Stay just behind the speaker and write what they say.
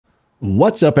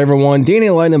What's up everyone, Danny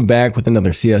Lightning back with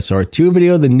another CSR2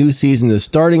 video. The new season is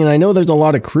starting and I know there's a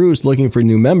lot of crews looking for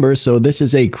new members, so this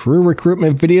is a crew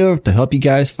recruitment video to help you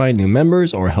guys find new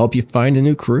members or help you find a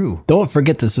new crew. Don't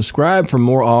forget to subscribe for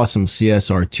more awesome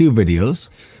CSR2 videos.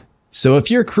 So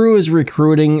if your crew is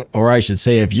recruiting, or I should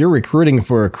say if you're recruiting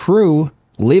for a crew,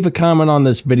 leave a comment on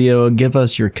this video, give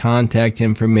us your contact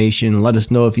information, let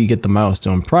us know if you get the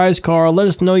milestone prize card, let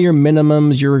us know your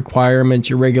minimums, your requirements,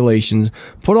 your regulations,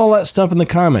 put all that stuff in the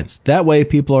comments. That way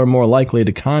people are more likely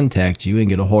to contact you and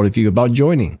get a hold of you about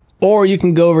joining. Or you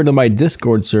can go over to my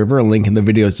Discord server, link in the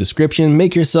video's description,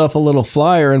 make yourself a little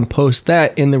flyer and post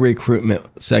that in the recruitment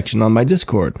section on my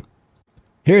Discord.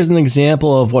 Here's an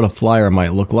example of what a flyer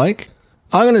might look like.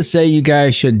 I'm going to say you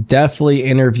guys should definitely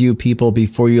interview people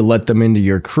before you let them into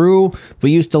your crew. We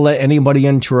used to let anybody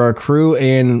into our crew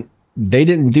and they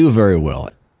didn't do very well.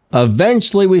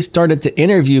 Eventually we started to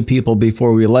interview people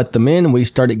before we let them in and we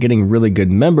started getting really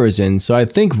good members in. So I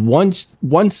think once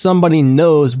somebody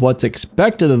knows what's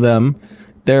expected of them,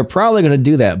 they're probably going to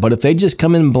do that. But if they just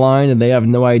come in blind and they have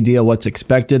no idea what's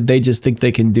expected, they just think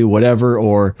they can do whatever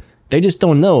or they just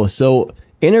don't know. So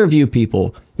interview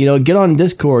people, you know, get on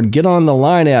Discord, get on the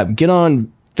Line app, get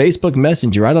on Facebook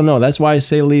Messenger. I don't know. That's why I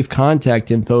say leave contact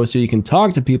info so you can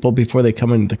talk to people before they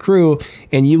come into the crew,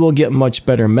 and you will get much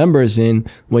better members in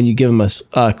when you give them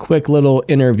a quick little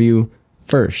interview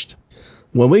first.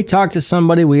 When we talk to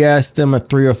somebody, we ask them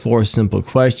 3 or 4 simple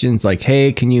questions like,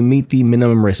 hey, can you meet the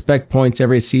minimum respect points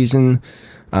every season?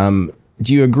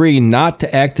 Do you agree not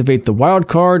to activate the wild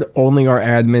card? Only our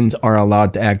admins are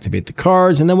allowed to activate the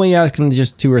cards. And then we ask them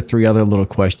just 2 or 3 other little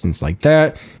questions like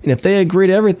that. And if they agree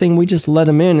to everything, we just let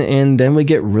them in and then we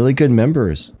get really good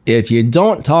members. If you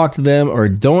don't talk to them or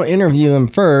don't interview them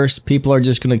first, people are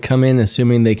just going to come in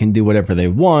assuming they can do whatever they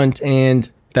want, and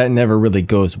that never really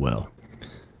goes well.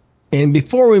 And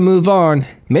before we move on,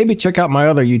 maybe check out my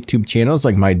other YouTube channels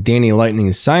like my Danny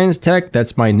Lightning Science Tech.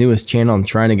 That's my newest channel I'm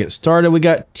trying to get started. We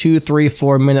got 2, 3,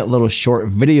 4 minute little short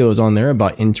videos on there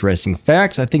about interesting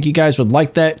facts. I think you guys would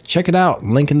like that. Check it out.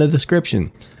 Link in the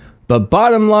description. But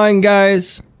bottom line,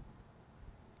 guys,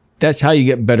 that's how you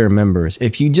get better members.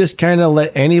 If you just kind of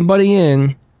let anybody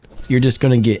in, you're just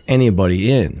going to get anybody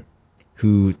in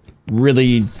who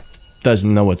really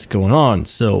doesn't know what's going on.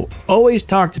 So always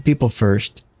talk to people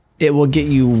first. It will get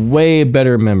you way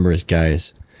better members,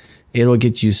 guys. It will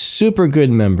get you super good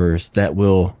members that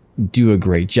will do a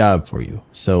great job for you.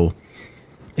 So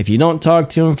if you don't talk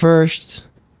to them first,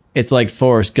 it's like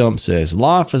Forrest Gump says,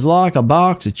 life is like a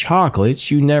box of chocolates.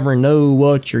 You never know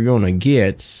what you're going to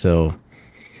get. So,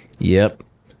 yep.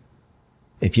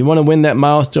 If you want to win that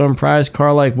milestone prize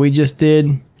card like we just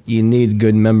did, you need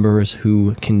good members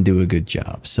who can do a good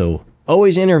job. So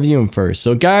always interview them first.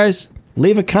 So guys,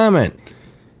 leave a comment.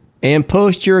 And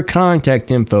post your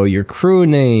contact info, your crew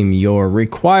name, your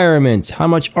requirements, how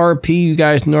much RP you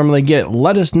guys normally get.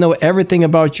 Let us know everything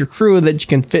about your crew that you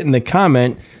can fit in the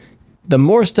comment. The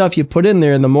more stuff you put in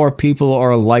there, the more people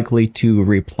are likely to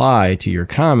reply to your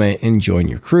comment and join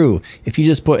your crew. If you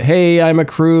just put, hey, I'm a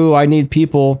crew, I need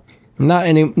people, no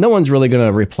one's really going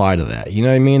to reply to that. You know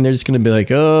what I mean? They're just going to be like,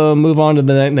 oh, move on to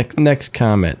the next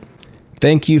comment.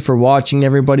 Thank you for watching,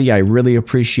 everybody. I really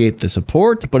appreciate the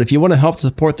support. But if you want to help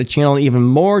support the channel even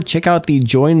more, check out the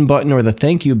join button or the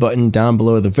thank you button down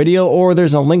below the video, or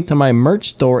there's a link to my merch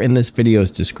store in this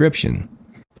video's description.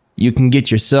 You can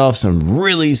get yourself some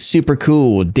really super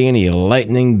cool Danny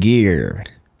Lightning gear.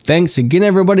 Thanks again,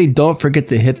 everybody. Don't forget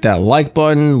to hit that like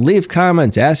button, leave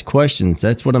comments, ask questions.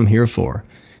 That's what I'm here for.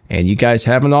 And you guys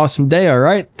have an awesome day, all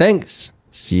right? Thanks.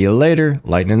 See you later.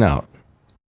 Lightning out.